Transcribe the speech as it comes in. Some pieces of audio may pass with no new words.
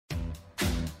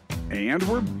And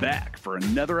we're back for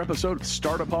another episode of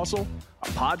Startup Hustle, a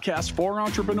podcast for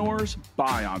entrepreneurs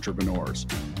by entrepreneurs.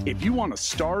 If you want to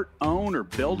start, own, or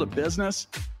build a business,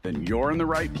 then you're in the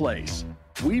right place.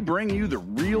 We bring you the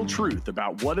real truth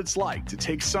about what it's like to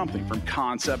take something from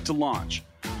concept to launch.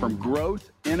 From growth,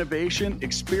 innovation,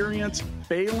 experience,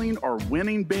 failing, or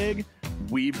winning big,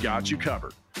 we've got you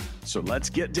covered. So let's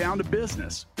get down to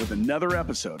business with another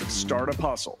episode of Startup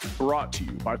Hustle, brought to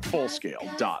you by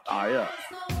Fullscale.io.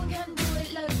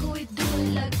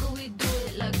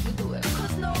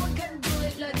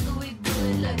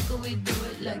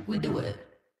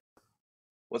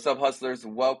 What's up, hustlers?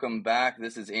 Welcome back.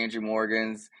 This is Andrew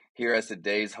Morgans here as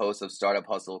today's host of Startup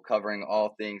Hustle, covering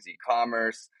all things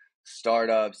e-commerce,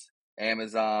 startups,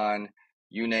 Amazon,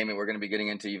 you name it. We're going to be getting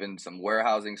into even some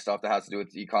warehousing stuff that has to do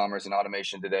with e-commerce and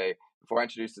automation today. Before I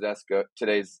introduce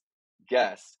today's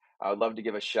guest, I would love to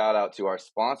give a shout out to our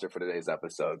sponsor for today's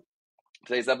episode.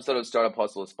 Today's episode of Startup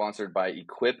Hustle is sponsored by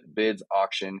EquipBids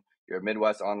Auction, your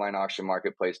Midwest online auction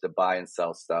marketplace to buy and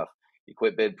sell stuff.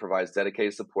 EquipBid provides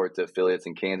dedicated support to affiliates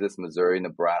in Kansas, Missouri,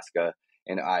 Nebraska,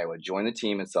 and Iowa. Join the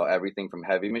team and sell everything from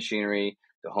heavy machinery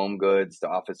to home goods to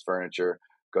office furniture.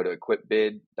 Go to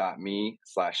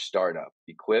equipbid.me/startup.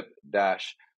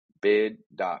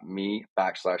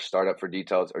 Equip-bid.me/startup for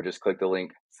details, or just click the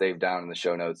link saved down in the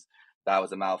show notes. That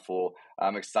was a mouthful.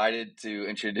 I'm excited to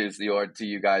introduce Lior to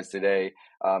you guys today.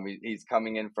 He's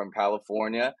coming in from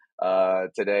California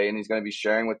today, and he's going to be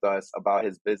sharing with us about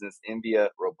his business,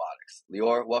 Invia Robotics.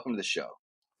 Lior, welcome to the show.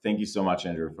 Thank you so much,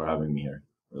 Andrew, for having me here.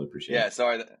 Really appreciate it. Yeah,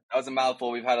 sorry, that was a mouthful.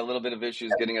 We've had a little bit of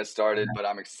issues getting us started, but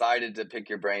I'm excited to pick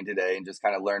your brain today and just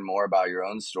kind of learn more about your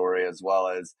own story, as well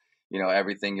as, you know,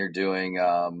 everything you're doing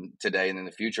today and in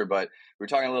the future. But we were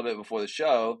talking a little bit before the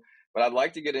show, but I'd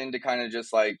like to get into kind of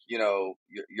just like, you know,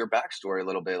 your backstory a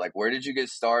little bit. Like, where did you get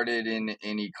started in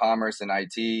e-commerce and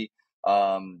IT?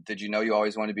 Did you know you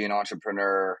always wanted to be an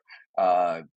entrepreneur?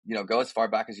 You know, go as far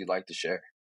back as you'd like to share.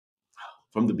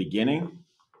 From the beginning?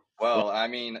 Well, I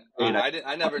mean,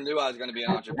 I never knew I was going to be an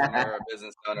entrepreneur or a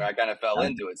business owner. I kind of fell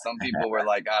into it. Some people were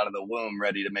like out of the womb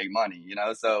ready to make money, you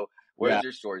know? So where did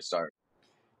your story start?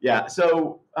 Yeah.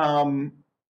 So, I mean,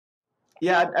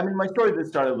 my story did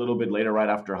start a little bit later, right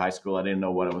after high school. I didn't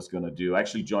know what I was going to do. I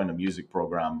actually joined a music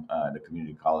program at a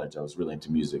community college. I was really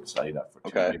into music, studied that for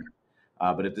 2 years.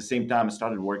 But at the same time, I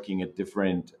started working at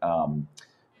different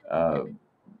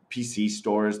PC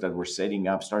stores that were setting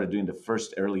up, started doing the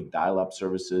first early dial-up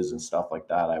services and stuff like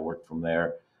that. I worked from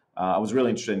there. I was really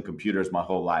interested in computers my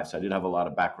whole life, so I did have a lot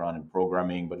of background in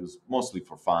programming, but it was mostly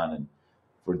for fun and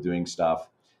for doing stuff.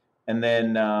 And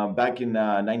then back in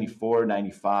 94,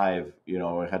 95, you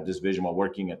know, I had this vision while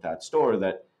working at that store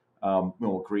that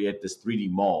we'll create this 3D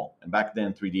mall. And back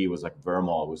then, 3D was like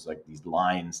Vermall. It was like these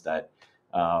lines that,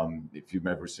 if you've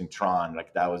ever seen Tron,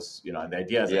 like that was, you know, and the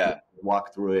idea is like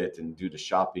walk through it and do the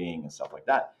shopping and stuff like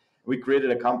that. We created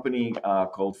a company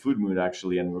called Food Mood,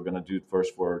 actually, and we're going to do it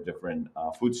first for different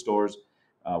food stores.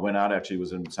 Went out, actually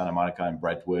was in Santa Monica and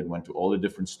Brentwood, went to all the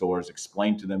different stores,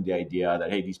 explained to them the idea that,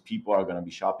 hey, these people are going to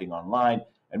be shopping online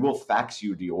and we'll fax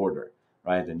you the order,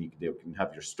 right? And they can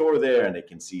have your store there and they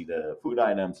can see the food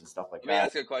items and stuff like that. Let me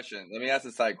ask you a question. Let me ask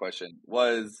a side question.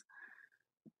 Was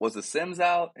The Sims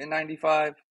out in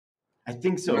 95? I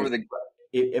think so.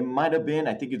 It might have been.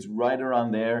 I think it's right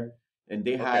around there. And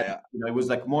they had, you know, it was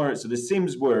like more, so the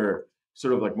Sims were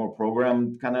sort of like more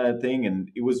programmed kind of thing.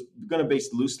 And it was going to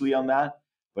base loosely on that.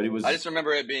 But it was. I just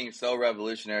remember it being so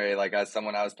revolutionary. Like, as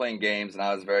someone, I was playing games and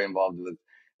I was very involved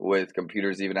with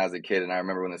computers even as a kid. And I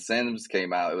remember when The Sims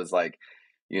came out, it was like,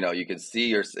 you know, you could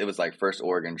see it was like first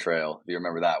Oregon Trail. If you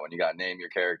remember that one, you got to name your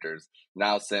characters.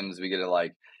 Now Sims, we get to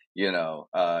like, you know,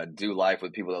 do life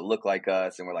with people that look like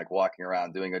us, and we're like walking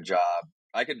around doing a job.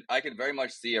 I could very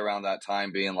much see around that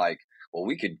time being like, well,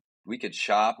 we could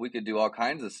shop, we could do all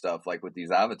kinds of stuff like with these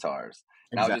avatars.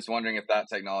 And I was just wondering if that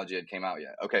technology had came out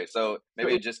yet. Okay, so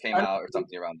maybe it just came out or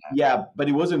something around that. Yeah, but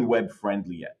it wasn't web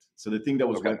friendly yet. So the thing that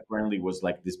was web friendly was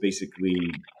like this, basically,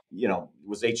 you know, it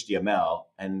was HTML,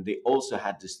 and they also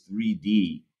had this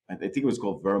 3D. I think it was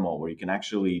called Vermall, where you can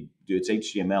actually do it's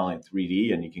HTML in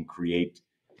 3D, and you can create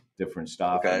different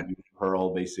stuff. Okay. And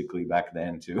Perl basically back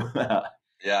then too.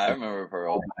 Yeah, I remember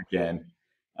Perl. Again,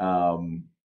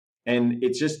 and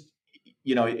it's just,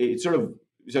 you know, it's sort of.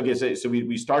 So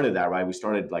we started that, right? We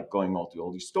started like going to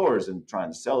all these stores and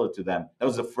trying to sell it to them. That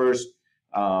was the first,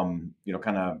 you know,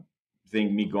 kind of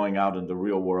thing, me going out in the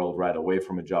real world, right, away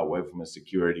from a job, away from a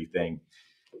security thing.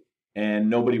 And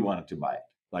nobody wanted to buy it.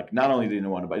 Like, not only didn't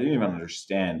want to buy, they didn't even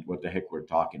understand what the heck we're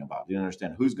talking about. They didn't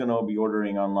understand who's going to be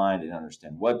ordering online. They didn't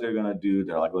understand what they're going to do.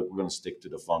 They're like, look, we're going to stick to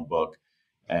the phone book.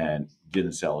 and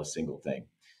didn't sell a single thing.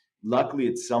 Luckily,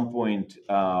 at some point,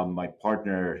 my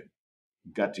partner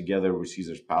got together with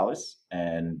Caesar's Palace,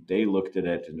 and they looked at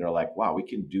it and they're like, wow, we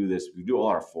can do this. We do all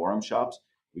our forum shops.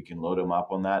 We can load them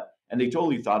up on that. And they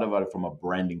totally thought about it from a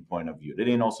branding point of view. They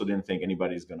didn't think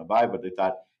anybody's going to buy, but they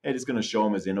thought, hey, it's going to show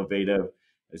them as innovative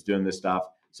as doing this stuff.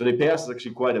 So they pay us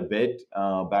actually quite a bit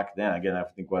back then. Again, I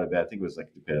think quite a bit. I think it was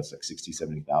like they paid us like 60,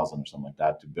 70,000 or something like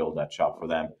that to build that shop for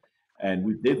them. And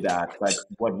we did that. But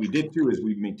what we did too is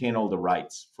we maintained all the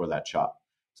rights for that shop.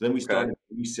 So then we started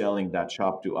reselling that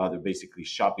shop to other, basically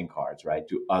shopping carts, right,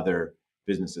 to other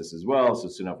businesses as well. So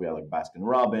soon enough, we had like Baskin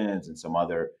Robbins and some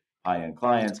other high-end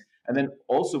clients. And then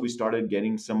also we started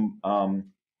getting some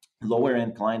lower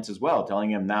end clients as well,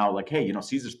 telling them now like, hey,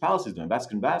 Caesar's Palace is doing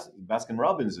Baskin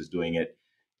Robbins is doing it.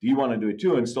 Do you want to do it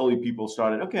too? And slowly people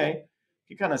started, okay,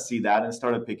 you kind of see that and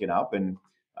started picking up. And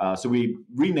so we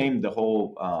renamed the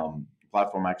whole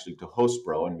platform actually to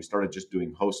HostPro, and we started just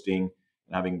doing hosting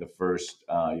and having the first,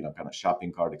 kind of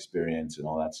shopping cart experience and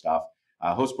all that stuff.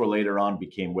 HostPro later on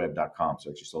became web.com.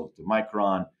 So actually sold it to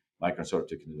Micron. Micron sort of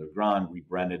took it to the ground,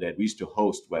 rebranded it. We used to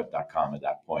host web.com at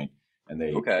that point, and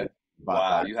they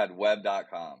wow, you had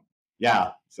web.com.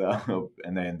 Yeah. So,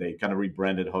 and then they kind of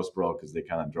rebranded HostPro because they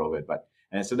kind of drove it.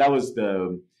 And so that was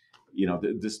the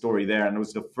story there. And it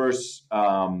was the first,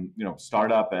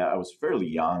 startup. I was fairly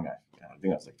young. I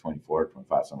think I was like 24,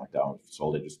 25, something like that. We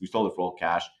sold it for all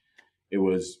cash. It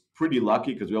was pretty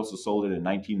lucky because we also sold it in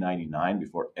 1999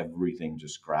 before everything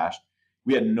just crashed.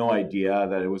 We had no idea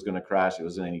that it was going to crash. It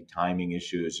wasn't any timing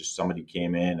issue. It's just somebody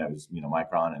came in. It was,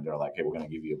 Micron, and they're like, hey, we're going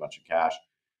to give you a bunch of cash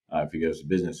if you get us a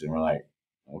business. And we're like,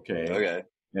 okay.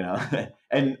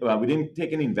 And we didn't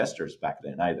take any investors back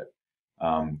then either.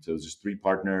 So it was just three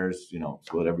partners,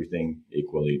 split everything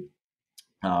equally.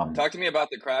 Talk to me about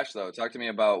the crash, though. Talk to me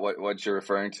about what you're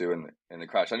referring to in the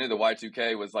crash. I knew the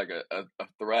Y2K was like a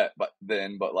threat, but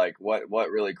like what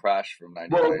really crashed from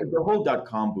 99? Well, the whole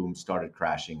 .com boom started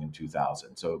crashing in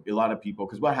 2000. So a lot of people,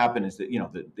 because what happened is that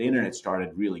the internet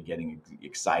started really getting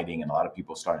exciting, and a lot of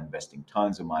people started investing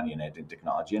tons of money in it, in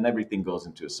technology, and everything goes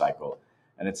into a cycle.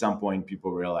 And at some point,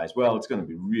 people realize, well, it's going to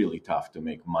be really tough to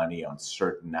make money on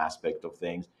certain aspect of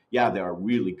things. Yeah, there are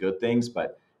really good things,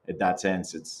 but in that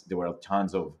sense, there were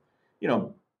tons of,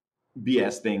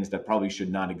 BS things that probably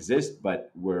should not exist, but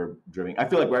were driven. I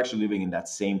feel like we're actually living in that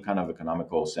same kind of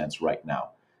economical sense right now.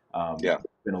 There's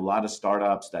been a lot of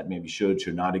startups that maybe should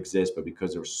not exist, but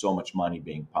because there was so much money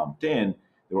being pumped in,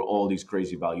 there were all these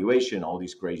crazy valuation, all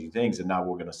these crazy things, and now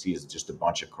we're going to see is just a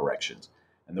bunch of corrections.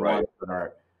 And the ones that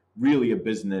are really a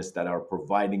business that are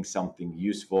providing something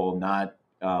useful, not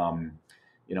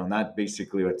not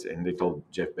basically what's, and they told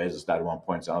Jeff Bezos that at one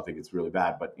point, so I don't think it's really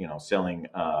bad, but selling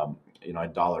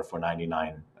 $1 for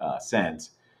 99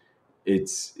 cents.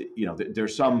 It's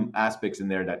there's some aspects in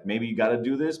there that maybe you got to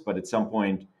do this, but at some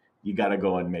point you got to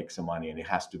go and make some money, and it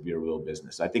has to be a real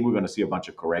business. I think we're going to see a bunch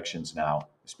of corrections now,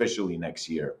 especially next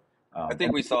year. I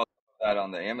think we saw that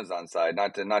on the Amazon side,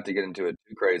 not to get into it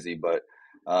too crazy, but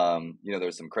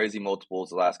there's some crazy multiples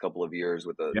the last couple of years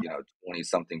with 20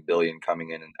 something billion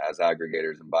coming in as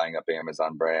aggregators and buying up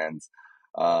Amazon brands,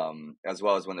 as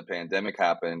well as when the pandemic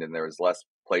happened and there was less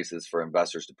places for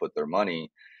investors to put their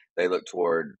money. They looked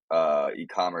toward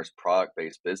e-commerce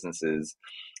product-based businesses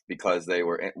because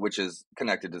which is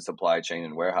connected to supply chain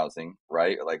and warehousing,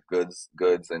 right? Like goods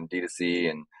and D2C.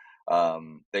 And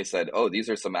they said, oh, these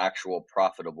are some actual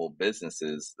profitable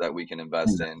businesses that we can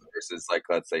invest in versus like,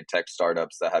 let's say, tech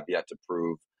startups that have yet to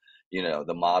prove,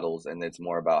 the models, and it's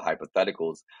more about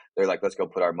hypotheticals. They're like, let's go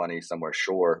put our money somewhere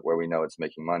sure where we know it's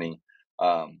making money.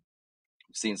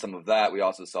 Seen some of that. We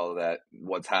also saw that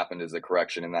what's happened is a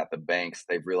correction in that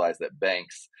they've realized that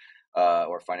banks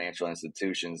or financial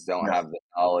institutions don't have the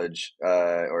knowledge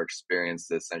or experience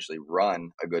to essentially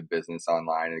run a good business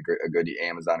online, a good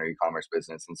Amazon or e-commerce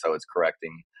business. And so it's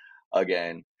correcting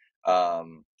again.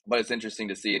 But it's interesting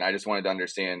to see. And I just wanted to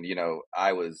understand,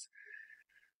 I was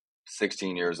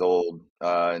 16 years old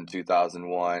in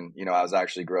 2001. I was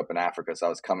actually grew up in Africa. So I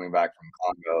was coming back from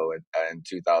Congo in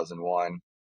 2001.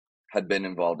 Had been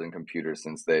involved in computers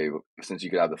since you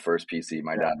could have the first PC.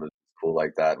 My dad was cool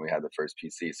like that, and we had the first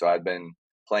PC. So I'd been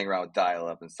playing around with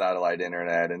dial-up and satellite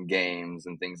internet and games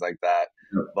and things like that,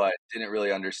 but didn't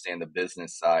really understand the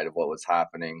business side of what was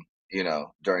happening,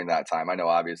 during that time. I know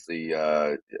obviously,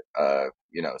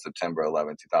 September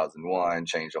 11, 2001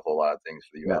 changed a whole lot of things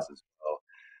for the U.S. as well.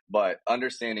 But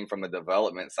understanding from the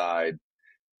development side,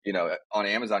 on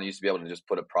Amazon, you used to be able to just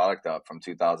put a product up from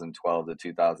 2012 to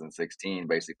 2016,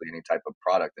 basically any type of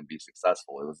product, and be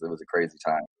successful. It was a crazy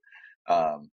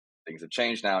time. Things have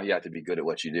changed now. You have to be good at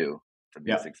what you do to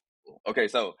be successful. Okay,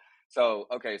 so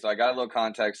I got a little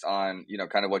context on,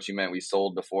 kind of what you meant. We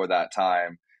sold before that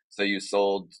time. So you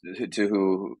sold to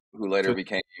who later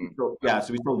became so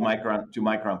we sold Micron to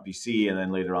Micron PC, and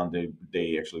then later on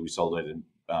they actually we sold it and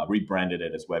rebranded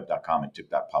it as Web.com and took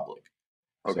that public.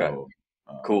 Okay. So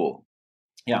cool.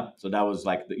 Yeah, so that was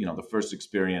like the first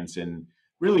experience in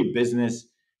really business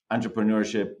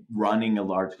entrepreneurship, running a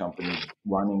large company,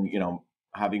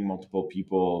 having multiple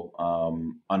people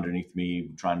underneath me,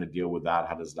 trying to deal with that.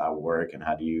 How does that work, and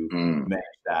how do you manage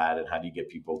that, and how do you get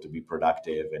people to be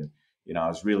productive? And I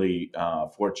was really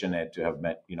fortunate to have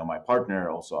met my partner,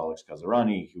 also Alex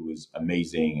Casarani, who was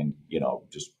amazing, and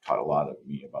just taught a lot of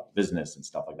me about business and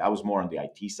stuff like that. I was more on the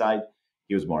IT side;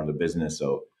 he was more on the business,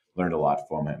 so learned a lot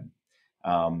from him.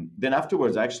 Then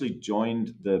afterwards, I actually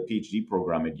joined the PhD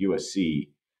program at USC.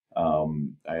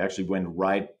 I actually went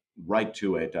right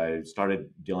to it. I started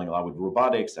dealing a lot with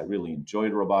robotics. I really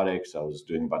enjoyed robotics. I was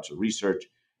doing a bunch of research,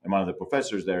 and one of the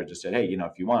professors there just said, "Hey,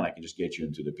 if you want, I can just get you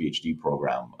into the PhD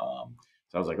program."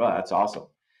 So I was like, "Oh, that's awesome."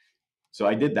 So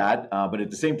I did that, but at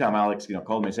the same time, Alex,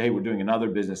 called me and said, "Hey, we're doing another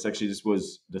business." Actually, this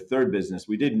was the third business.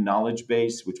 We did Knowledge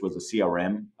Base, which was a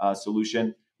CRM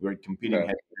solution. We were competing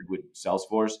head-to-head with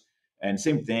Salesforce. And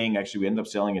same thing, actually, we ended up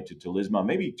selling it to Telisma,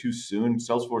 maybe too soon.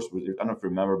 Salesforce, I don't know if you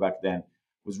remember back then,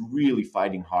 was really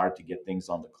fighting hard to get things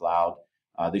on the cloud.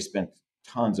 They spent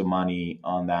tons of money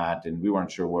on that, and we weren't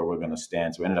sure where we were going to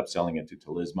stand. So we ended up selling it to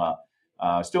Telisma.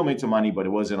 Still made some money, but it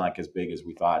wasn't like as big as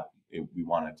we thought we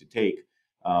wanted to take.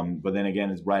 But then again,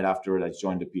 it's right after I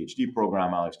joined the PhD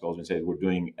program. Alex calls me and said, "We're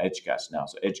doing Edgecast now."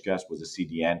 So Edgecast was a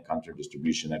CDN, content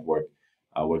distribution network.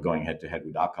 We're going head-to-head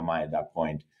with Akamai at that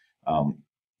point.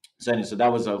 So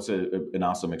that was also an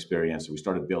awesome experience. So we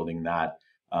started building that,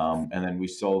 and then we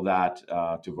sold that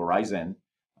to Verizon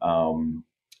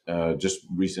just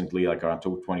recently, like around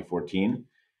 2014.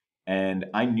 And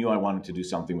I knew I wanted to do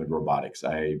something with robotics.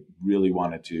 I really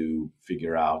wanted to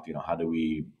figure out, how do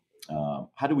we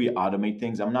automate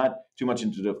things? I'm not too much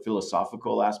into the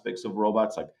philosophical aspects of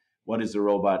robots, like what is a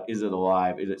robot? Is it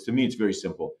alive? To me, it's very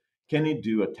simple. Can it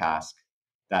do a task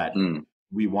that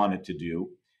we want it to do?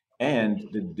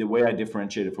 And the way I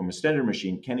differentiate it from a standard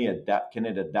machine, can it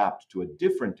adapt to a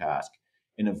different task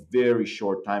in a very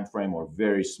short time frame or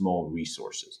very small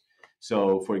resources?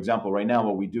 So, for example, right now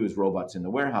what we do is robots in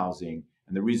the warehousing.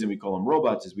 And the reason we call them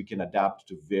robots is we can adapt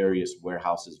to various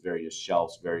warehouses, various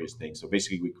shelves, various things. So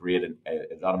basically we create an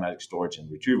automatic storage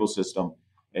and retrieval system,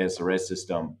 ASRS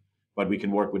system, but we can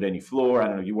work with any floor. I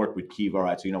don't know, you work with Kiva,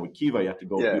 right? So, with Kiva, you have to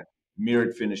go do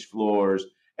mirrored finished floors.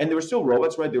 And there were still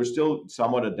robots, right? They were still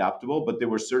somewhat adaptable, but there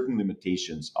were certain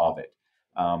limitations of it.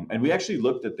 And we actually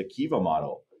looked at the Kiva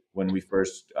model when we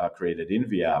first created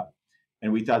Invia.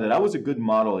 And we thought that was a good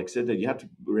model, except that you have to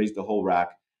raise the whole rack.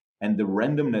 And the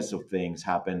randomness of things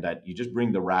happen that you just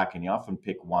bring the rack and you often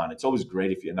pick one. It's always great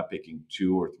if you end up picking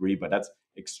 2 or 3, but that's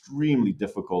extremely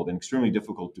difficult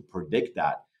to predict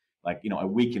that, like, a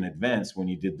week in advance when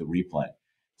you did the replan.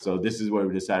 So this is where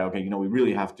we decided, okay, we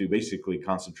really have to basically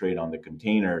concentrate on the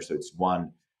container. So it's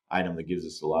one item that gives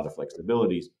us a lot of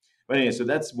flexibilities. But anyway, so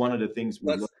that's one of the things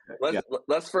we look at.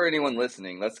 Let's for anyone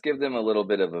listening, let's give them a little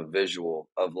bit of a visual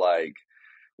of like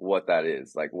what that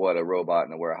is, like what a robot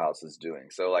in a warehouse is doing.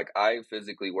 So like I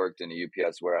physically worked in a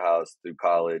UPS warehouse through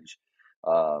college,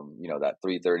 that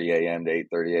 3:30 a.m. to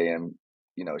 8:30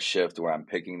 a.m., shift where I'm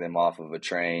picking them off of a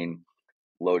train,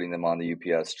 loading them on the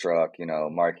UPS truck,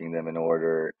 marking them in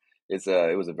order.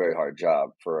 It was a very hard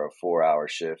job for a 4-hour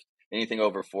shift. Anything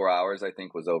over 4 hours, I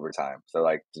think, was overtime. So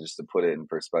like just to put it in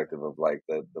perspective of like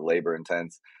the labor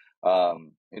intense,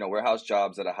 warehouse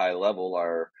jobs at a high level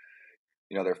are,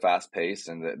 they're fast paced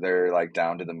and they're like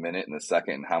down to the minute and the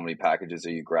second. And how many packages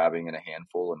are you grabbing in a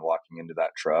handful and walking into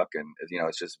that truck? And,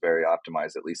 it's just very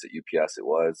optimized, at least at UPS it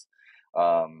was.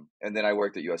 And then I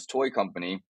worked at US Toy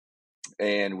Company,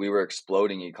 and we were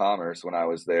exploding e-commerce when I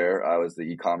was there. I was the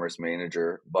e-commerce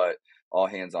manager, but all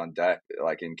hands on deck.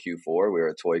 Like in Q4, we were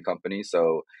a toy company.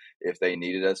 So if they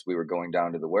needed us, we were going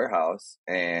down to the warehouse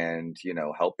and,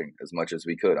 helping as much as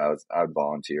we could. I would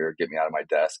volunteer, get me out of my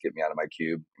desk, get me out of my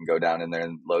cube and go down in there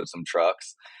and load some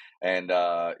trucks. And,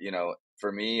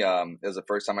 for me, it was the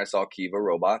first time I saw Kiva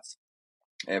robots.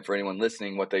 And for anyone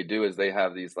listening, what they do is they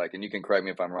have these and you can correct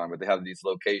me if I'm wrong, but they have these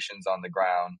locations on the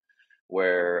ground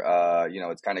where,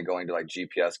 it's kind of going to like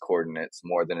GPS coordinates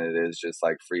more than it is just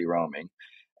like free roaming.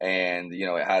 And,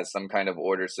 it has some kind of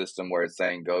order system where it's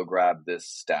saying, go grab this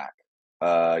stack,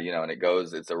 and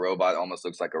it's a robot, almost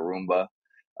looks like a Roomba.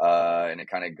 And it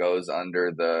kind of goes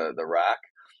under the rack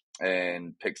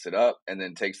and picks it up and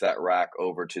then takes that rack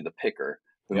over to the picker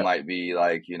who might be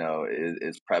like,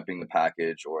 is prepping the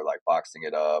package or like boxing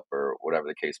it up or whatever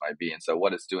the case might be. And so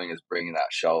what it's doing is bringing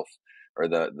that shelf or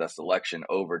the selection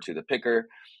over to the picker,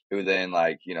 who then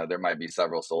like, there might be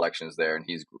several selections there and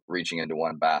he's reaching into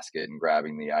one basket and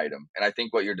grabbing the item. And I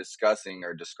think what you're discussing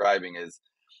or describing is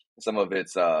some of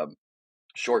its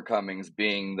shortcomings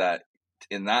being that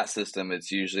in that system,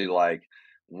 it's usually like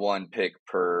one pick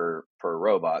per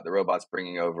robot. The robot's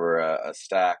bringing over a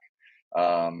stack,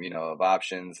 of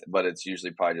options, but it's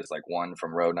usually probably just like one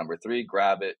from row number 3,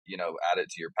 grab it, add it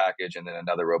to your package, and then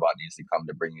another robot needs to come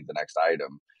to bring you the next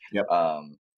item. Yep.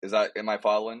 Am I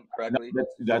following correctly? No,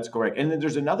 that's correct. And then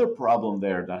there's another problem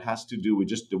there that has to do with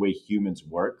just the way humans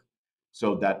work.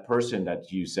 So that person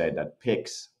that you said that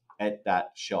picks at that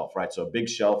shelf, right? So a big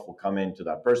shelf will come into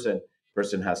that person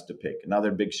has to pick.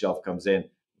 Another big shelf comes in,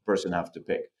 the person has to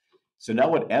pick. So now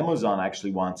what Amazon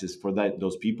actually wants is for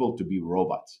those people to be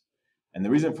robots. And the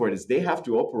reason for it is they have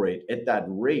to operate at that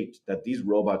rate that these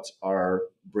robots are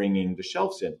bringing the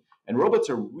shelves in. And robots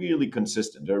are really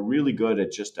consistent. They're really good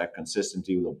at just that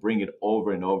consistency. They'll bring it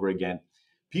over and over again.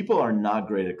 People are not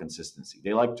great at consistency.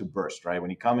 They like to burst, right? When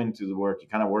you come into the work, you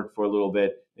kind of work for a little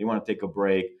bit, you want to take a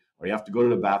break, or you have to go to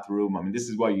the bathroom. I mean, this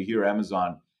is why you hear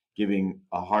Amazon giving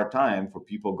a hard time for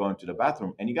people going to the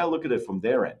bathroom. And you got to look at it from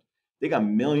their end. They got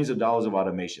millions of dollars of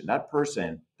automation. That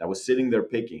person that was sitting there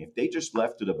picking, if they just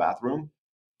left to the bathroom,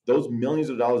 those millions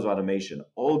of dollars of automation,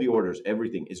 all the orders,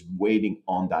 everything is waiting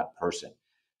on that person.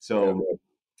 So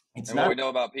it's what we know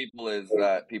about people is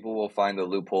that people will find a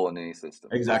loophole in any system.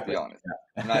 Exactly. Let's be honest.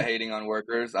 I'm not hating on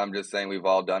workers. I'm just saying we've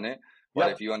all done it.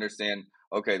 But if you understand,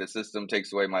 okay, the system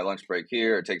takes away my lunch break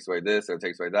here, it takes away this, or it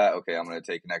takes away that. Okay, I'm going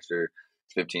to take an extra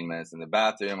 15 minutes in the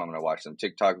bathroom. I'm going to watch some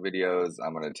TikTok videos.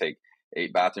 I'm going to take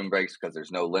 8 bathroom breaks because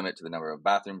there's no limit to the number of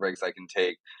bathroom breaks I can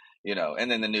take,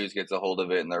 and then the news gets a hold of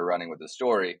it and they're running with the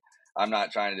story. I'm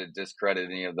not trying to discredit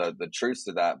any of the truths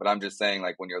to that, but I'm just saying,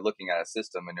 like, when you're looking at a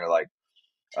system and you're like,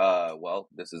 well,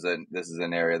 this is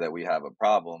an area that we have a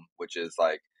problem, which is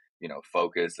like,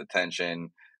 focus,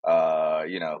 attention, all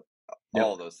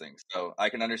of those things. So I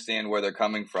can understand where they're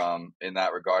coming from in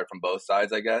that regard from both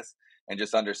sides, I guess, and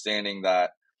just understanding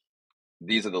that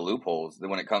these are the loopholes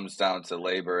when it comes down to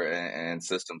labor and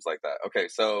systems like that. Okay,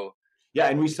 so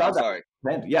and we saw that. Sorry.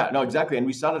 Yeah, no, exactly. And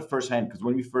we saw that firsthand because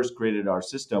when we first created our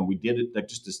system, we did it like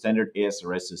just a standard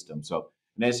ASRS system. So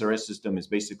an ASRS system is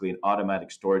basically an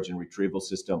automatic storage and retrieval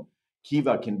system.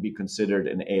 Kiva can be considered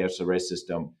an ASRS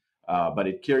system, but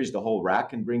it carries the whole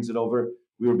rack and brings it over.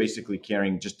 We were basically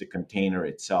carrying just the container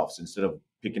itself. So instead of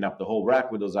picking up the whole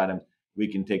rack with those items,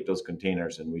 we can take those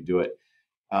containers and we do it.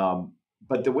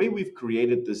 But the way we've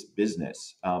created this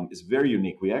business is very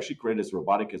unique. We actually created this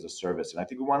robotic as a service. And I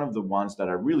think we're one of the ones that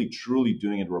are really, truly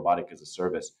doing it robotic as a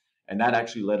service. And that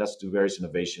actually led us to various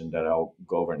innovation that I'll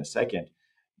go over in a second.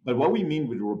 But what we mean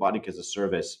with robotic as a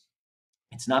service,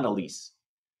 it's not a lease.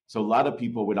 So a lot of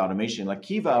people with automation, like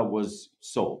Kiva was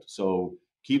sold. So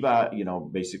Kiva,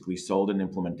 basically sold an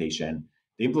implementation.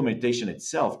 The implementation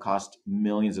itself cost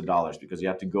millions of dollars because you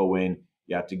have to go in,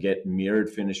 you have to get mirrored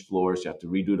finished floors, you have to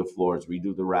redo the floors,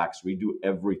 redo the racks, redo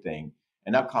everything.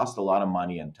 And that costs a lot of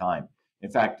money and time. In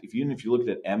fact, if you look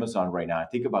at Amazon right now, I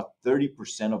think about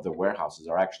 30% of the warehouses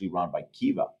are actually run by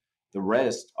Kiva. The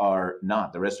rest are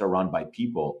not. The rest are run by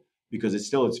people because it's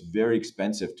very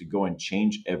expensive to go and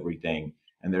change everything.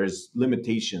 And there's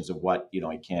limitations of what,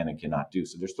 I can and cannot do.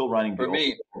 So they're still running.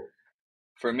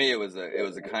 For me, it was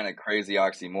a kind of crazy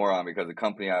oxymoron because the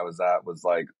company I was at was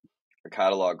like a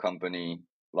catalog company,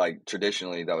 like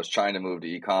traditionally that was trying to move to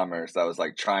e-commerce, that was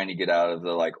like trying to get out of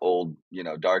the like old,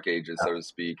 dark ages, so to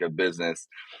speak, of business.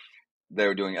 They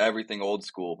were doing everything old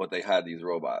school, but they had these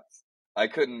robots. I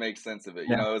couldn't make sense of it.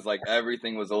 It was like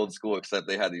everything was old school except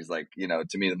they had these like,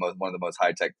 to me, one of the most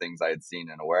high tech things I had seen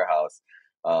in a warehouse.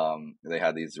 They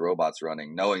had these robots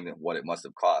running, knowing that what it must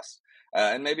have cost.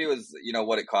 And maybe it was,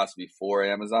 what it cost before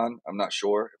Amazon. I'm not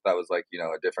sure if that was like,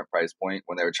 a different price point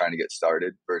when they were trying to get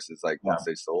started versus like once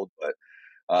they sold.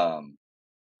 But,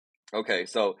 okay.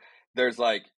 So there's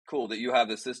like, cool that you have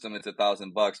the system. It's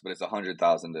 $1,000, but it's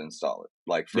 $100,000 to install it.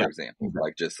 Like, for example,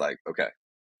 like just like, okay.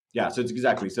 Yeah. So it's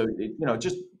exactly. So, it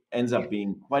just ends up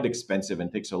being quite expensive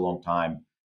and takes a long time.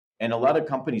 And a lot of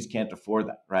companies can't afford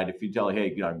that, right? If you tell,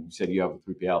 hey, you said you have a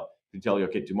 3PL, if you tell you,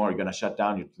 okay, tomorrow you're going to shut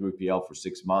down your 3PL for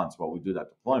 6 months while we do that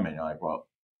deployment. You're like, well,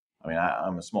 I mean,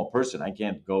 I'm a small person. I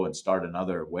can't go and start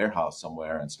another warehouse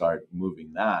somewhere and start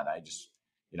moving that. I just,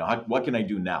 what can I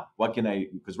do now?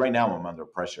 Because right now I'm under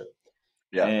pressure.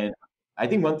 Yeah. And I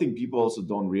think one thing people also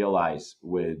don't realize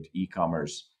with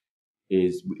e-commerce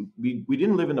is we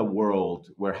didn't live in a world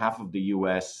where half of the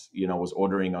US, was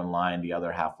ordering online, the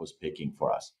other half was picking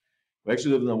for us. We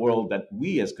actually live in a world that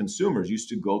we as consumers used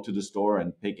to go to the store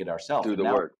and pick it ourselves. Do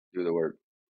the work.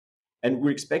 And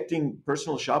we're expecting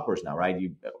personal shoppers now, right?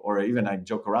 Or even I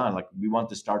joke around, like, we want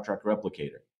the Star Trek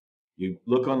replicator. You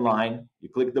look online, you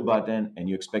click the button, and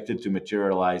you expect it to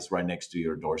materialize right next to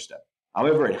your doorstep.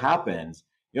 However it happens,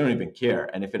 you don't even care.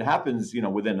 And if it happens,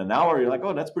 within an hour, you're like,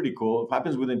 oh, that's pretty cool. If it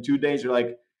happens within 2 days, you're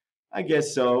like, I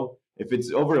guess so. If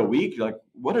it's over a week, you're like,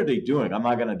 what are they doing? I'm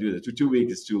not going to do this. 2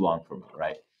 weeks is too long for me,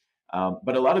 right?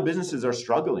 But a lot of businesses are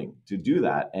struggling to do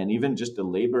that. And even just the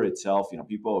labor itself,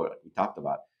 people, we talked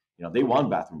about, they want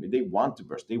bathroom, they want to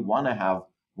burst, they want to have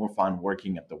more fun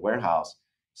working at the warehouse.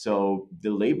 So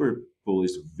the labor pool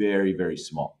is very, very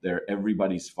small.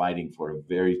 Everybody's fighting for a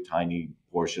very tiny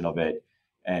portion of it.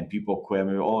 And people quit. I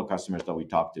mean, all the customers that we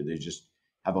talk to, they just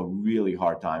have a really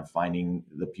hard time finding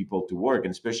the people to work.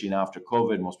 And especially now after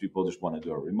COVID, most people just want to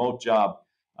do a remote job,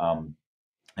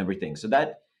 everything. So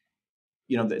that,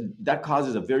 that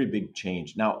causes a very big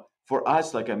change. Now, for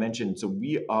us, like I mentioned, so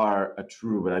we are a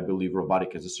true, but I believe,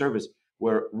 robotic as a service,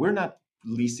 where we're not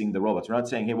leasing the robots. We're not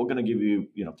saying, hey, we're going to give you,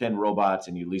 10 robots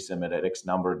and you lease them at X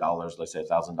number of dollars, let's say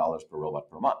 $1,000 per robot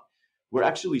per month. We're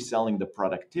actually selling the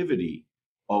productivity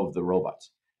of the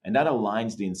robots. And that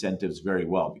aligns the incentives very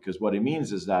well, because what it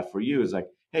means is that for you is like,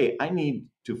 hey, I need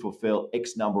to fulfill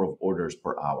X number of orders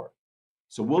per hour.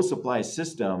 So we'll supply a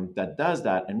system that does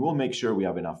that, and we'll make sure we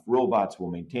have enough robots,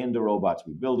 we'll maintain the robots,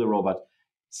 we build the robots.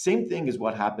 Same thing is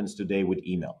what happens today with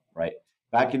email, right?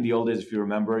 Back in the old days, if you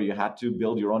remember, you had to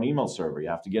build your own email server. You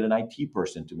have to get an IT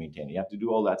person to maintain it. You have to do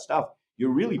all that stuff.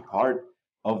 You're really part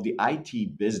of the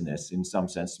IT business in some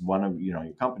sense, one of your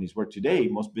companies, where today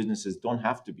most businesses don't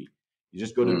have to be. You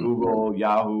just go to Google,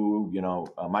 Yahoo,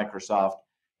 Microsoft,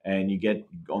 and you get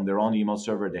on their own email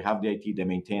server. They have the IT, they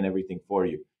maintain everything for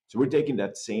you. So we're taking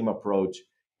that same approach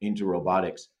into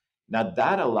robotics. Now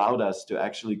that allowed us to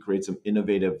actually create some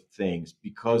innovative things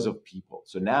because of people.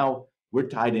 So now we're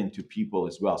tied into people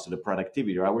as well. So the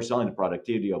productivity, right? We're selling the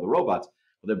productivity of the robots,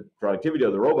 but the productivity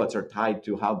of the robots are tied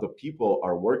to how the people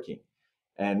are working.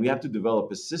 And we have to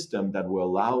develop a system that will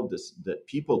allow the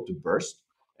people to burst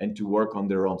and to work on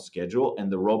their own schedule, and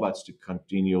the robots to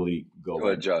continually go to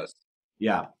adjust.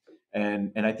 Yeah.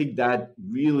 And I think that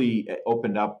really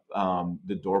opened up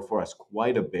the door for us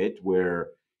quite a bit, where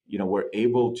we're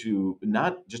able to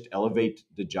not just elevate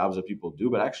the jobs that people do,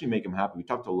 but actually make them happy. We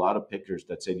talked to a lot of pickers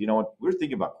that said, you know what, we're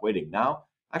thinking about quitting now.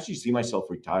 I actually see myself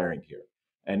retiring here.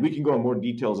 And we can go in more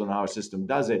details on how our system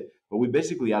does it, but we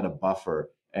basically add a buffer.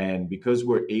 And because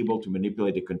we're able to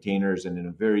manipulate the containers and in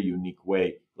a very unique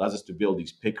way, allows us to build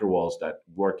these picker walls that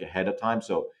work ahead of time.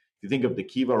 So if you think of the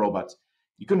Kiva robots,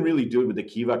 you couldn't really do it with the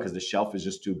Kiva because the shelf is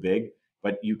just too big,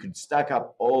 but you could stack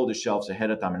up all the shelves ahead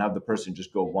of time and have the person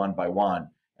just go one by one,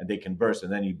 and they can burst,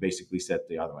 and then you basically set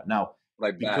the other one. Now,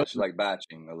 like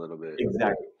batching a little bit.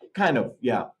 Exactly. Kind of,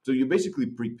 yeah. So you basically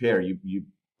prepare, you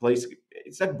place,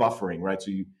 it's like buffering, right?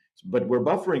 But we're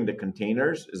buffering the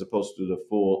containers as opposed to the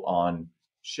full on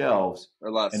shelves. A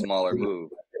lot smaller move.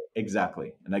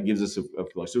 Exactly. And that gives us a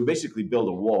flow. So we basically build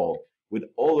a wall with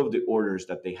all of the orders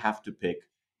that they have to pick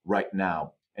right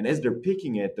now. And as they're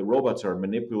picking it, the robots are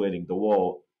manipulating the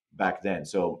wall back then.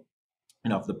 So,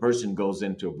 if the person goes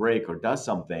into a break or does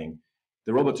something,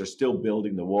 the robots are still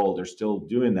building the wall. They're still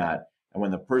doing that. And when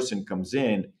the person comes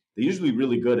in, they're usually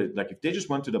really good at, like, if they just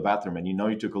went to the bathroom and you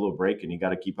took a little break and you got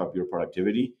to keep up your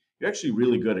productivity, you're actually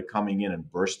really good at coming in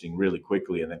and bursting really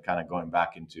quickly and then kind of going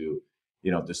back into,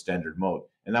 the standard mode.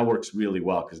 And that works really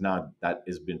well because now that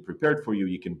has been prepared for you.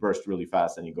 You can burst really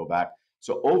fast and you go back.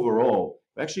 So overall,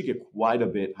 we actually get quite a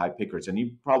bit high pick rates. And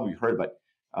you probably heard, but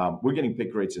we're getting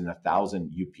pick rates in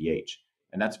 1,000 UPH.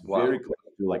 And that's very close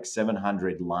to like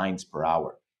 700 lines per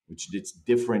hour, which it's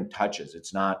different touches.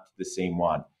 It's not the same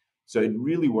one. So it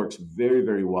really works very,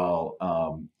 very well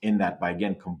in that by,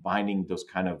 again, combining those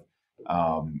kind of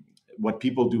what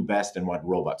people do best and what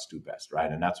robots do best,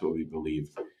 right? And that's what we believe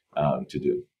to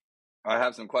do. I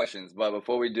have some questions, but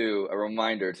before we do, a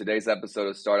reminder, today's episode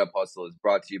of Startup Hustle is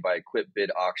brought to you by EquipBid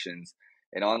Auctions,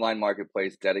 an online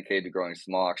marketplace dedicated to growing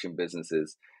small auction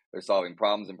businesses. They're solving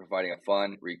problems and providing a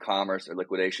fun re-commerce or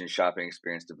liquidation shopping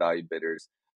experience to value bidders.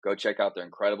 Go check out their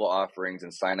incredible offerings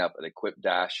and sign up at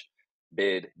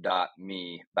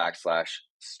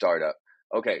equip-bid.me/startup.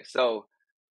 Okay, so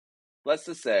let's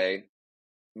just say,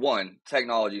 1,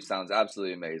 technology sounds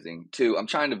absolutely amazing. 2, I'm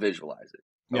trying to visualize it.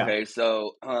 Okay, yeah.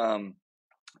 So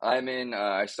I've been in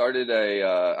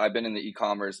the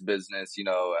e-commerce business,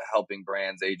 helping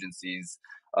brands, agencies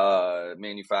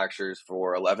manufacturers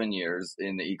for 11 years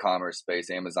in the e-commerce space,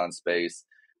 Amazon space.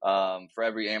 For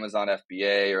every Amazon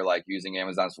FBA or like using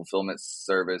Amazon's fulfillment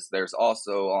service, there's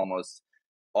also almost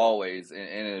always in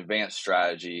an advanced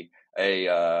strategy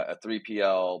a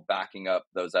 3PL backing up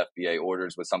those FBA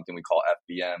orders with something we call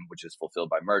FBM, which is fulfilled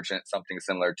by merchant, something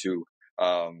similar to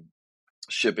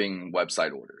shipping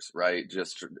website orders, right?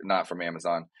 Just not from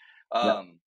Amazon. Yeah.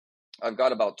 I've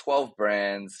got about 12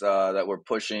 brands that we're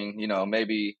pushing,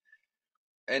 maybe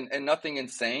and nothing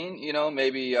insane,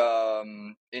 maybe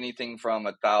anything from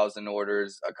 1,000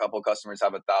 orders. A couple customers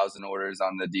have 1,000 orders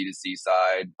on the D2C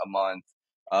side a month.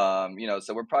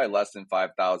 So we're probably less than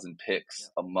 5,000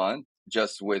 picks a month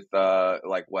just with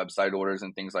like website orders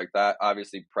and things like that.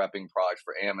 Obviously, prepping products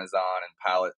for Amazon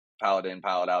and pallet in,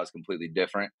 pallet out is completely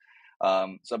different.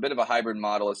 So a bit of a hybrid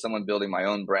model. As someone building my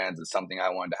own brands is something I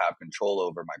wanted to have control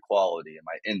over, my quality and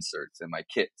my inserts and my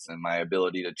kits and my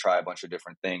ability to try a bunch of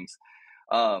different things.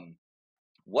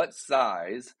 What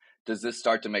size does this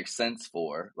start to make sense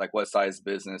for? Like what size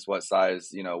business, what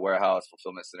size, warehouse,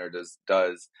 fulfillment center does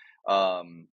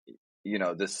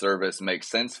this service make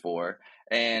sense for?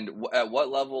 And at what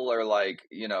level or like,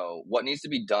 what needs to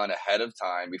be done ahead of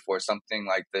time before something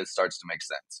like this starts to make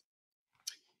sense?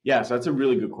 Yeah, so that's a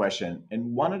really good question.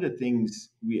 And one of the things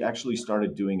we actually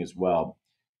started doing as well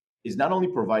is not only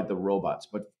provide the robots,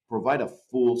 but provide a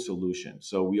full solution.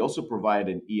 So we also provide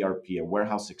an ERP, a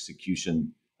warehouse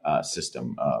execution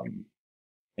system.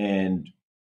 And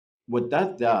what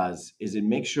that does is it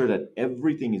makes sure that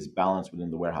everything is balanced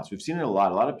within the warehouse. We've seen it a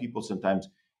lot. A lot of people sometimes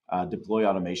deploy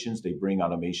automations. They bring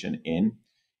automation in.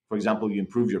 For example, you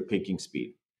improve your picking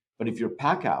speed. But if your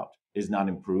pack out is not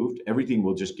improved, everything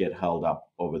will just get held up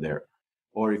over there.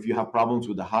 Or if you have problems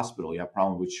with the hospital, you have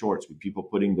problems with shorts, with people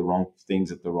putting the wrong things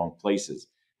at the wrong places,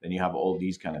 then you have all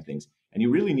these kind of things. And you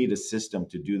really need a system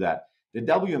to do that. The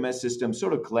WMS system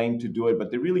sort of claim to do it,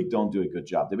 but they really don't do a good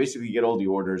job. They basically get all the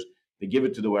orders, they give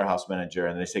it to the warehouse manager,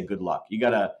 and they say, good luck. You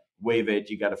got to waive it.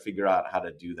 You got to figure out how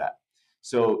to do that.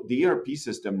 So the ERP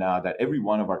system now that every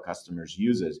one of our customers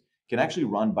uses can actually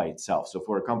run by itself. So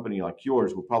for a company like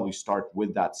yours, we'll probably start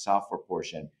with that software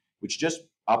portion, which just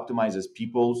optimizes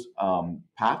people's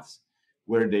paths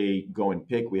where they go and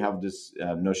pick. We have this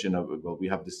notion of, we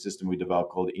have this system we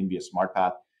developed called Invia Smart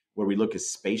Path, where we look at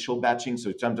spatial batching.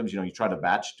 So sometimes, you try to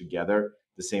batch together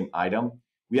the same item.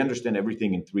 We understand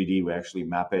everything in 3D. We actually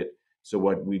map it. So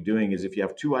what we're doing is if you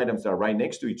have two items that are right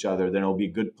next to each other, then it'll be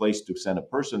a good place to send a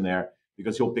person there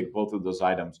because he'll pick both of those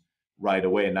items right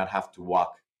away and not have to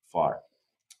walk far.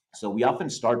 So we often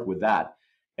start with that.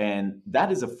 And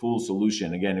that is a full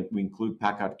solution. Again, we include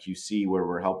Packout QC, where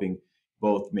we're helping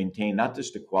both maintain not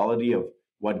just the quality of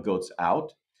what goes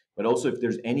out, but also if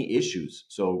there's any issues.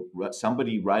 So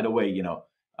somebody right away,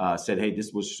 said, hey,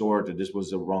 this was short or this was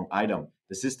the wrong item.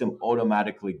 The system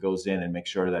automatically goes in and makes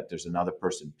sure that there's another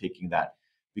person picking that.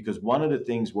 Because one of the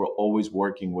things we're always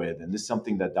working with, and this is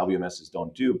something that WMSs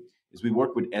don't do, is we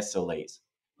work with SLAs,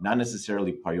 not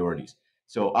necessarily priorities.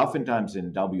 So oftentimes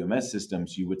in WMS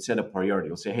systems, you would set a priority.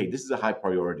 You'll say, hey, this is a high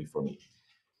priority for me.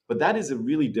 But that is a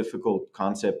really difficult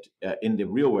concept in the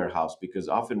real warehouse, because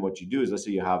often what you do is, let's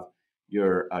say you have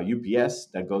your UPS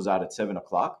that goes out at 7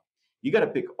 o'clock. You got to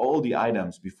pick all the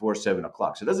items before 7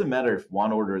 o'clock. So it doesn't matter if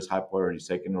one order is high priority,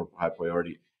 second or high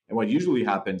priority. And what usually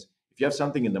happens, if you have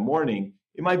something in the morning,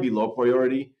 it might be low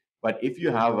priority. But if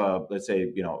you have let's say, a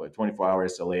 24-hour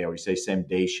SLA, or you say same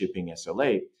day shipping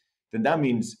SLA, then that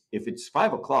means if it's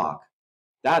 5 o'clock,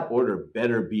 that order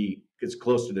better be as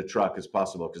close to the truck as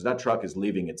possible, because that truck is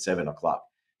leaving at 7 o'clock.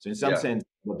 So in some sense,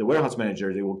 what the warehouse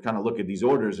manager, they will kind of look at these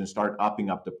orders and start upping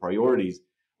up the priorities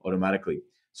automatically.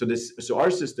 So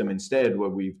our system instead,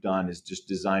 what we've done is just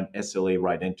design SLA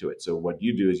right into it. So what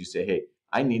you do is you say, hey,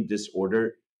 I need this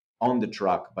order on the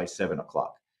truck by 7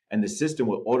 o'clock. And the system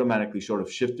will automatically sort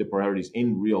of shift the priorities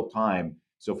in real time.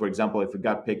 So for example, if it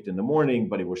got picked in the morning,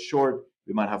 but it was short,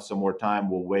 we might have some more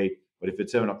time, we'll wait. But if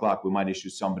it's 7 o'clock, we might issue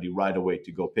somebody right away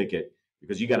to go pick it,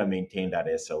 because you got to maintain that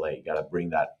SLA. You got to bring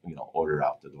that, order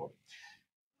out the door.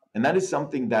 And that is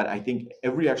something that I think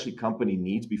every actually company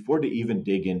needs before they even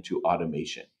dig into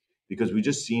automation, because we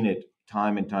just seen it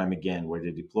time and time again where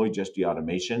they deploy just the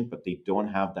automation, but they don't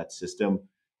have that system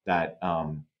that,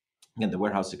 the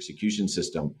warehouse execution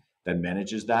system that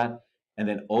manages that. And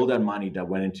then all that money that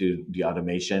went into the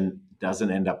automation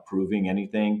doesn't end up proving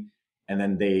anything. And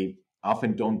then they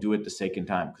often don't do it the second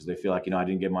time because they feel like, I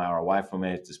didn't get my ROI from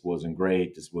it. This wasn't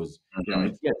great. This was,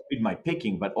 it's my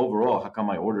picking, but overall, how come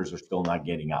my orders are still not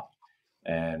getting out?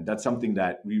 And that's something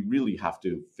that we really have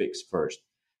to fix first.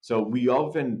 So we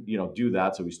often, do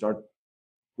that. So we start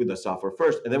with the software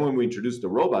first. And then when we introduce the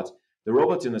robots, The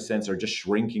robots, in a sense, are just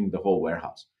shrinking the whole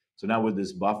warehouse. So now with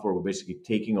this buffer, we're basically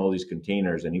taking all these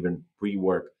containers and even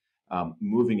pre-work,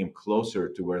 moving them closer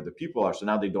to where the people are. So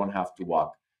now they don't have to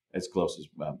walk as close as,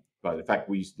 but in fact,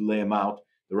 we lay them out.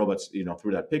 The robots,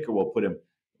 through that picker, will put them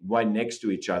right next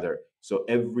to each other. So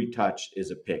every touch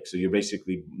is a pick. So you're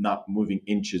basically not moving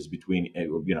inches between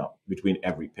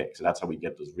every pick. So that's how we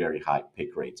get those very high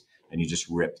pick rates. And you just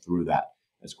rip through that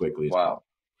as quickly as possible.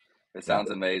 It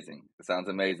sounds amazing. It sounds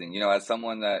amazing. As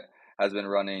someone that has been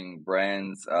running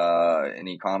brands in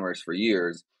e-commerce for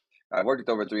years, I've worked with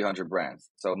over 300 brands.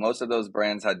 So most of those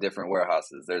brands had different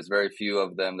warehouses. There's very few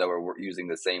of them that were using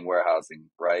the same warehousing,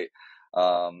 right?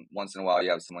 Once in a while,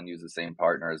 you have someone use the same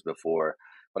partner as before.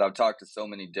 But I've talked to so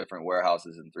many different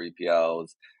warehouses and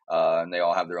 3PLs, and they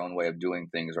all have their own way of doing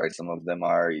things, right? Some of them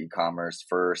are e-commerce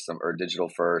first, some are digital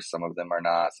first. Some of them are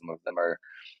not. Some of them are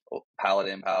pallet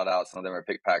in, pallet out. Some of them are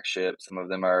pick, pack, ship. Some of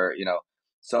them are,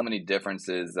 so many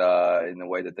differences in the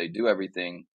way that they do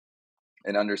everything.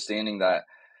 And understanding that,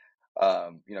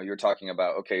 you're talking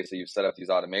about, okay, so you've set up these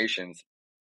automations.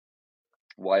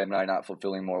 Why am I not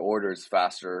fulfilling more orders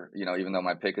faster? Even though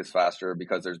my pick is faster,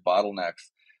 because there's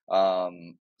bottlenecks.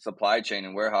 Supply chain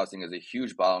and warehousing is a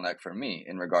huge bottleneck for me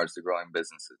in regards to growing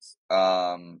businesses.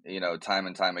 Time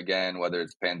and time again, whether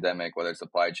it's pandemic, whether it's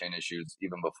supply chain issues,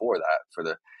 even before that, for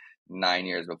the 9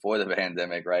 years before the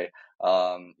pandemic, right?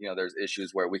 There's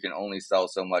issues where we can only sell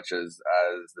so much as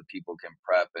the people can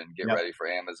prep and get ready for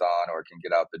Amazon or can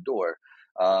get out the door.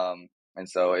 And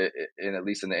so at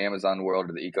least in the Amazon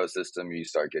world or the ecosystem, you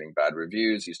start getting bad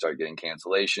reviews, you start getting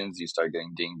cancellations, you start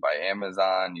getting dinged by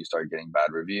Amazon, you start getting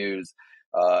bad reviews.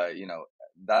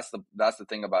 That's the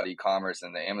thing about e-commerce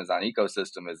and the Amazon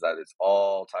ecosystem, is that it's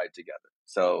all tied together.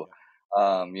 So,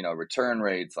 return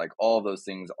rates, like all those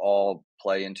things all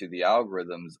play into the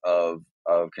algorithms of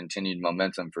continued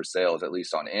momentum for sales, at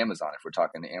least on Amazon, if we're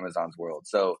talking the Amazon's world.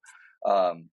 So,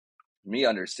 me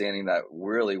understanding that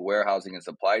really warehousing and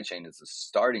supply chain is the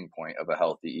starting point of a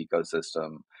healthy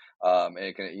ecosystem. And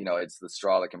it can, it's the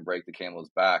straw that can break the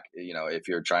camel's back. If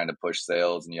you're trying to push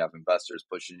sales and you have investors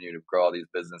pushing you to grow all these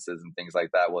businesses and things like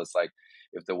that, well, it's like,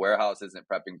 if the warehouse isn't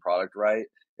prepping product right,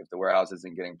 if the warehouse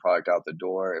isn't getting product out the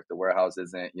door, if the warehouse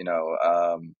isn't,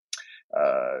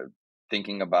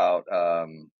 thinking about,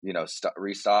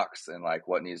 restocks and like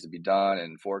what needs to be done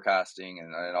and forecasting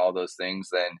and all those things,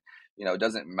 then, it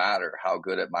doesn't matter how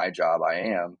good at my job I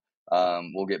am,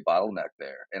 we'll get bottlenecked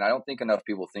there. And I don't think enough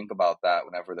people think about that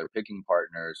whenever they're picking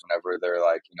partners, whenever they're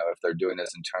like, if they're doing this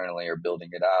internally or building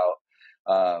it out.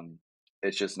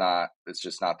 It's just not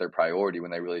their priority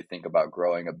when they really think about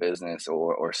growing a business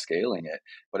or scaling it.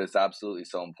 But it's absolutely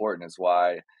so important. It's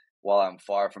why, while I'm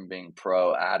far from being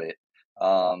pro at it,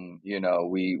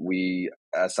 we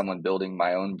as someone building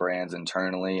my own brands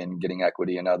internally and getting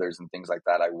equity in others and things like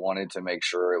that, I wanted to make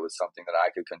sure it was something that I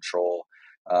could control.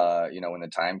 When the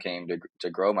time came to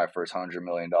grow my first $100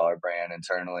 million brand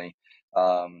internally,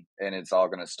 and it's all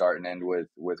going to start and end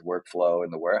with workflow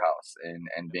in the warehouse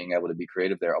and being able to be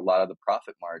creative there. A lot of the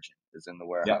profit margin is in the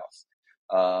warehouse.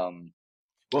 So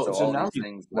all these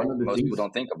things most people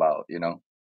don't think about,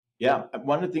 Yeah,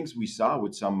 one of the things we saw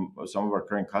with some of our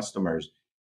current customers,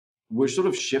 we're sort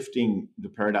of shifting the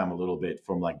paradigm a little bit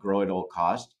from like grow at all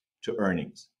cost to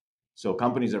earnings. So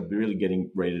companies are really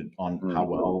getting rated on how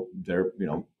well they're,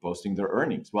 posting their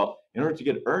earnings. Well, in order to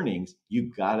get earnings,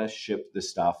 you gotta ship the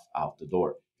stuff out the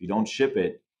door. If you don't ship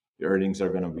it, your earnings are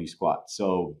going to be squat.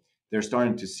 So they're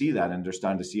starting to see that, and they're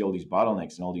starting to see all these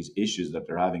bottlenecks and all these issues that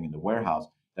they're having in the warehouse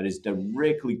that is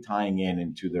directly tying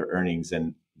into their earnings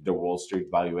and the Wall Street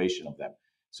valuation of them.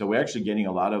 So we're actually getting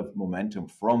a lot of momentum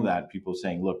from that. People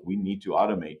saying, look, we need to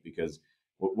automate because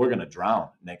we're going to drown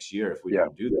next year if we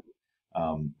don't do that.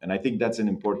 And I think that's an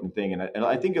important thing. And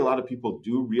I think a lot of people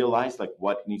do realize like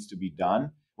what needs to be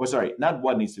done. Well, sorry, not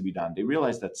what needs to be done. They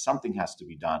realize that something has to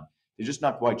be done. They're just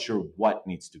not quite sure what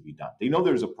needs to be done. They know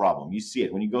there's a problem. You see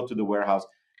it. When you go to the warehouse,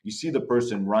 you see the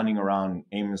person running around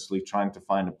aimlessly trying to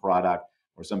find a product,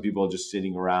 or some people are just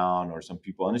sitting around, or some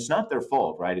people, and it's not their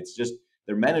fault, right? It's just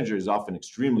their manager is often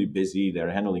extremely busy.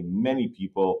 They're handling many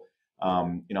people.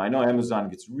 I know Amazon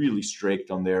gets really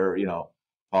strict on their,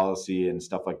 policy and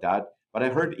stuff like that. But I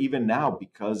heard even now,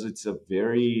 because it's a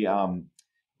very,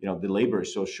 the labor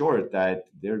is so short, that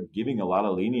they're giving a lot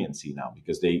of leniency now,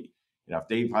 because they, if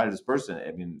they hire this person,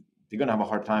 I mean, they're going to have a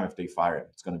hard time if they fire him.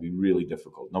 It's going to be really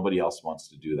difficult. Nobody else wants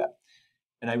to do that.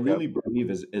 And I really believe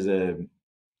as a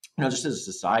just as a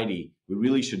society, we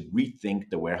really should rethink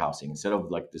the warehousing instead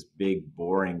of like this big,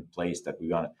 boring place that we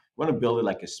want to build it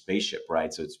like a spaceship,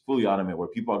 right? So it's fully automated, where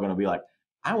people are going to be like,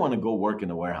 I want to go work in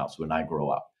the warehouse when I grow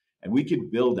up. And we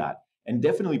could build that. and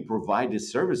definitely provide the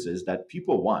services that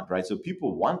people want, right? So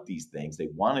people want these things, they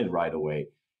want it right away,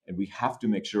 and we have to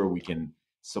make sure we can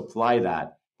supply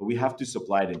that, but we have to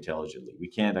supply it intelligently. We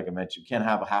can't, like I mentioned, we can't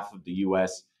have half of the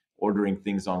US ordering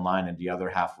things online and the other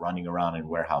half running around in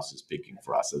warehouses picking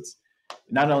for us. It's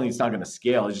not only it's not going to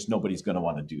scale, it's just nobody's going to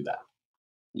want to do that.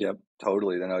 Yep,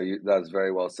 totally. That's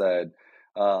very well said.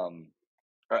 Um,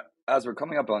 as we're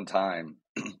coming up on time,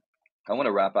 I want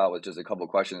to wrap out with just a couple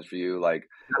questions for you. Like,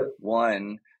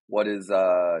 one, what is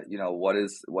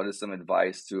some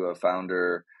advice to a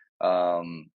founder,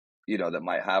 that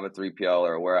might have a 3PL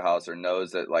or a warehouse, or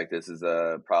knows that like this is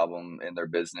a problem in their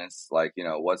business? Like,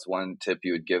 what's one tip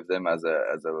you would give them as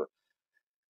an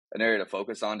area to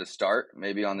focus on to start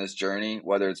maybe on this journey,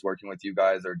 whether it's working with you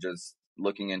guys or just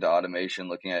looking into automation,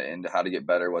 looking into how to get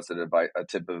better? What's a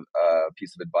tip of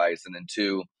piece of advice? And then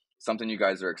two, something you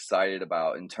guys are excited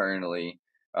about internally,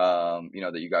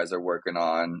 that you guys are working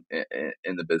on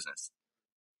in the business.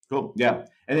 Cool. Yeah.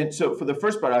 And then, so for the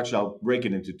first part, actually, I'll break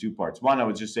it into two parts. One, I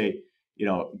would just say,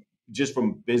 just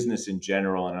from business in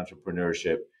general and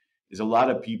entrepreneurship, is a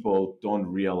lot of people don't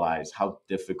realize how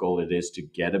difficult it is to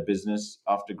get a business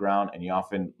off the ground. And you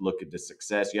often look at the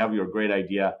success. You have your great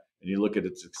idea and you look at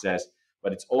its success,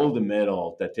 but it's all the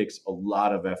middle that takes a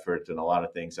lot of effort and a lot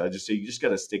of things. So I just say you just got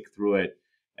to stick through it.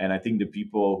 And I think the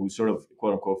people who sort of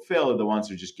quote unquote fail are the ones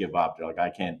who just give up. They're like, I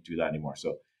can't do that anymore.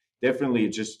 So definitely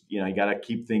just, you got to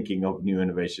keep thinking of new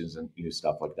innovations and new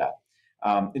stuff like that.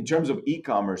 In terms of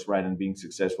e-commerce, right, and being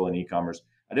successful in e-commerce,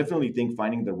 I definitely think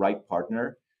finding the right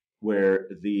partner where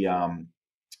the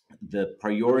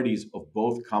priorities of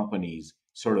both companies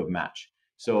sort of match.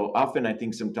 So often I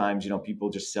think sometimes,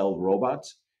 people just sell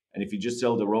robots. And if you just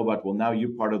sell the robot, well, now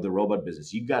you're part of the robot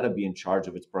business. You got to be in charge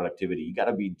of its productivity. You got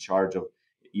to be in charge of,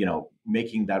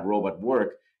 making that robot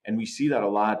work. And we see that a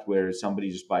lot where somebody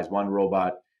just buys one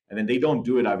robot and then they don't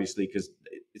do it, obviously, because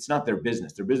it's not their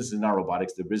business. Their business is not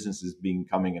robotics. Their business is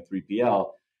becoming a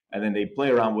 3PL. And then they play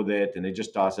around with it and they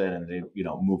just toss it and they,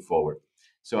 move forward.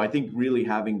 So I think really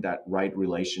having that right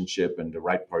relationship and the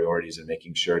right priorities and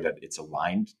making sure that it's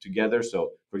aligned together.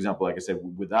 So, for example, like I said,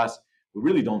 with us, we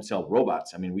really don't sell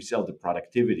robots. I mean, we sell the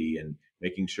productivity and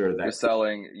making sure that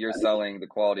you're selling the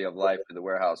quality of life to the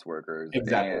warehouse workers.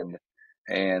 Exactly.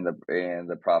 and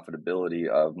the profitability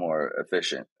of more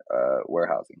efficient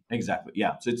warehousing. Exactly.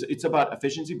 Yeah. So it's about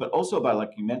efficiency, but also about,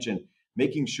 like you mentioned,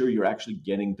 making sure you're actually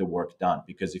getting the work done.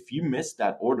 Because if you miss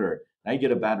that order, now you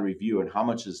get a bad review, and how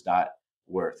much is that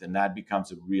worth? And that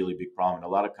becomes a really big problem. And a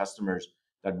lot of customers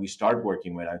that we start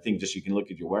working with, I think just you can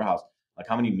look at your warehouse, like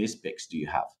how many mispicks do you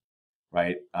have,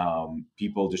 right?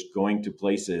 People just going to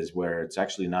places where it's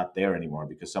actually not there anymore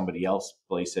because somebody else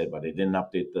placed it, but they didn't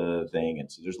update the thing.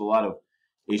 And so there's a lot of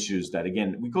issues that,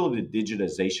 again, we call it the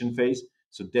digitization phase.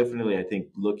 So definitely, I think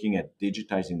looking at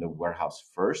digitizing the warehouse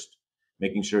first,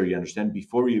 making sure you understand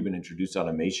before you even introduce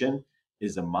automation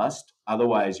is a must.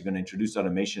 Otherwise, you're going to introduce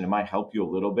automation. It might help you a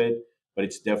little bit, but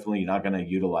it's definitely not going to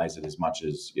utilize it as much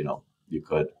as you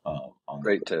could.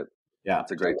 Great tip. Yeah,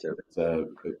 it's a great tip. It's a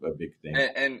big thing.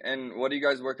 And what are you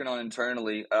guys working on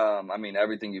internally? I mean,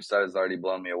 everything you've said has already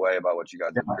blown me away about what you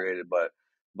guys have created,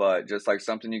 but just like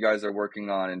something you guys are working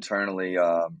on internally,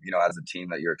 as a team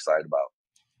that you're excited about.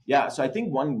 Yeah, so I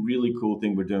think one really cool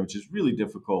thing we're doing, which is really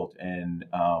difficult and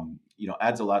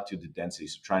adds a lot to the density.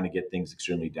 So trying to get things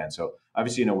extremely dense. So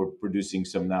obviously, we're producing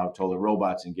some now taller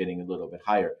robots and getting a little bit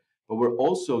higher, but we're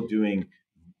also doing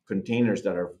containers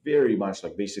that are very much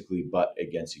like basically butt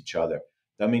against each other.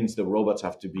 That means the robots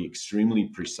have to be extremely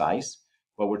precise,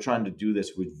 but we're trying to do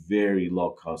this with very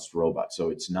low cost robots. So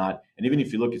it's not, and even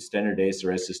if you look at standard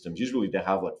ASRS systems, usually they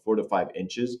have like 4 to 5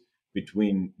 inches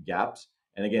between gaps.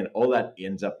 And again, all that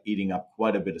ends up eating up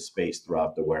quite a bit of space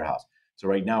throughout the warehouse. So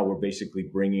right now we're basically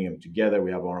bringing them together.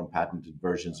 We have our own patented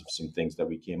versions of some things that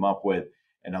we came up with,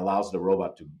 and allows the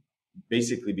robot to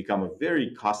basically become a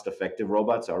very cost-effective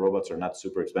robot. So our robots are not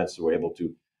super expensive. So we're able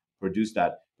to produce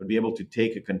that, but be able to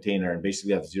take a container and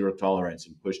basically have zero tolerance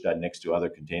and push that next to other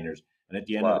containers. And at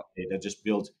the end of the day, that just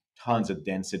builds tons of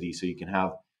density. So you can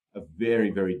have a very,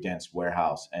 very dense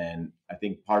warehouse. And I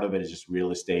think part of it is just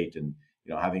real estate and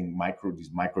having these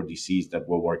micro DCs that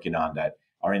we're working on that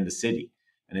are in the city.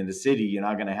 And in the city, you're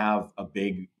not going to have a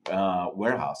big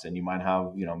warehouse, and you might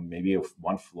have maybe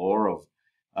one floor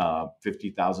of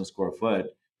 50,000 square foot,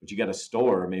 but you got to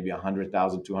store maybe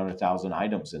 100,000, 200,000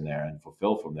 items in there and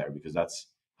fulfill from there, because that's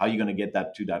how you're going to get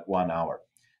that to that 1 hour.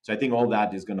 So I think all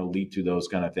that is going to lead to those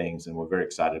kind of things, and we're very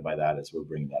excited by that as we're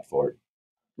bringing that forward.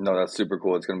 No, that's super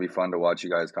cool. It's going to be fun to watch you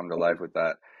guys come to life with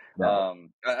that. Yeah.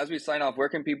 As we sign off, where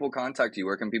can people contact you?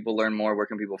 Where can people learn more? Where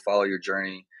can people follow your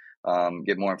journey,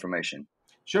 get more information?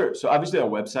 Sure. So obviously our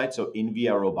website, so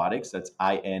Invia Robotics, that's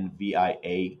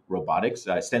INVIA Robotics,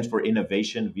 stands for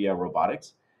Innovation Via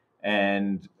Robotics.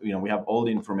 And, we have all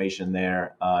the information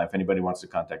there. If anybody wants to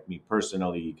contact me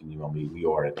personally, you can email me,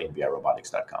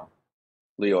 Lior@inviarobotics.com.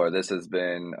 Lior, this has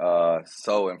been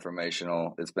so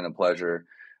informational. It's been a pleasure.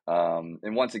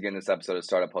 And once again, this episode of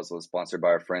Startup Hustle is sponsored by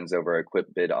our friends over at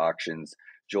EquipBid Auctions.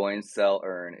 Join, sell,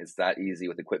 earn. It's that easy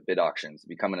with EquipBid Auctions.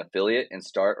 Become an affiliate and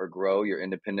start or grow your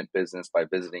independent business by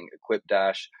visiting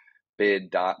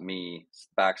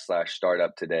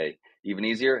equip-bid.me/startup today. Even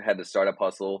easier, head to Startup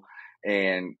Hustle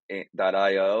and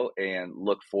 .io and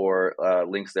look for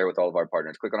links there with all of our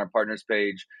partners. Click on our partners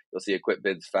page. You'll see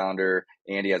EquipBid's founder.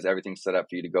 Andy has everything set up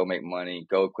for you to go make money,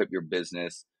 go equip your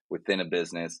business within a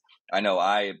business. I know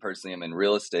I personally am in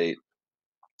real estate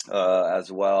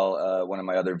as well, one of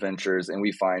my other ventures, and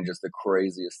we find just the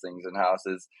craziest things in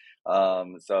houses.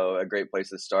 So a great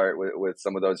place to start with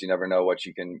some of those. You never know what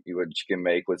you can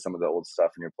make with some of the old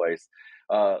stuff in your place.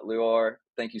 Lior,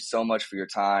 thank you so much for your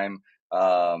time.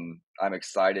 I'm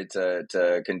excited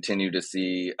to continue to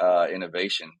see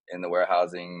innovation in the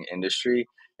warehousing industry,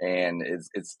 and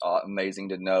it's amazing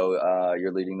to know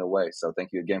you're leading the way. So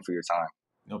thank you again for your time.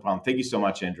 No problem. Thank you so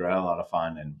much, Andrew. I had a lot of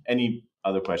fun, and any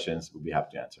other questions, we'll be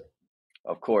happy to answer.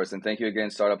 Of course. And thank you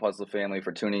again, Startup Hustle family,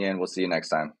 for tuning in. We'll see you next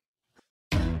time.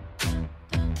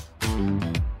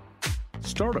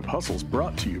 Startup Hustle is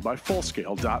brought to you by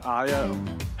Fullscale.io,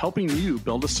 helping you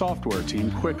build a software team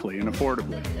quickly and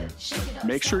affordably.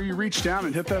 Make sure you reach down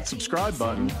and hit that subscribe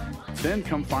button, then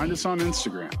come find us on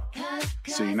Instagram.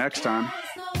 See you next time.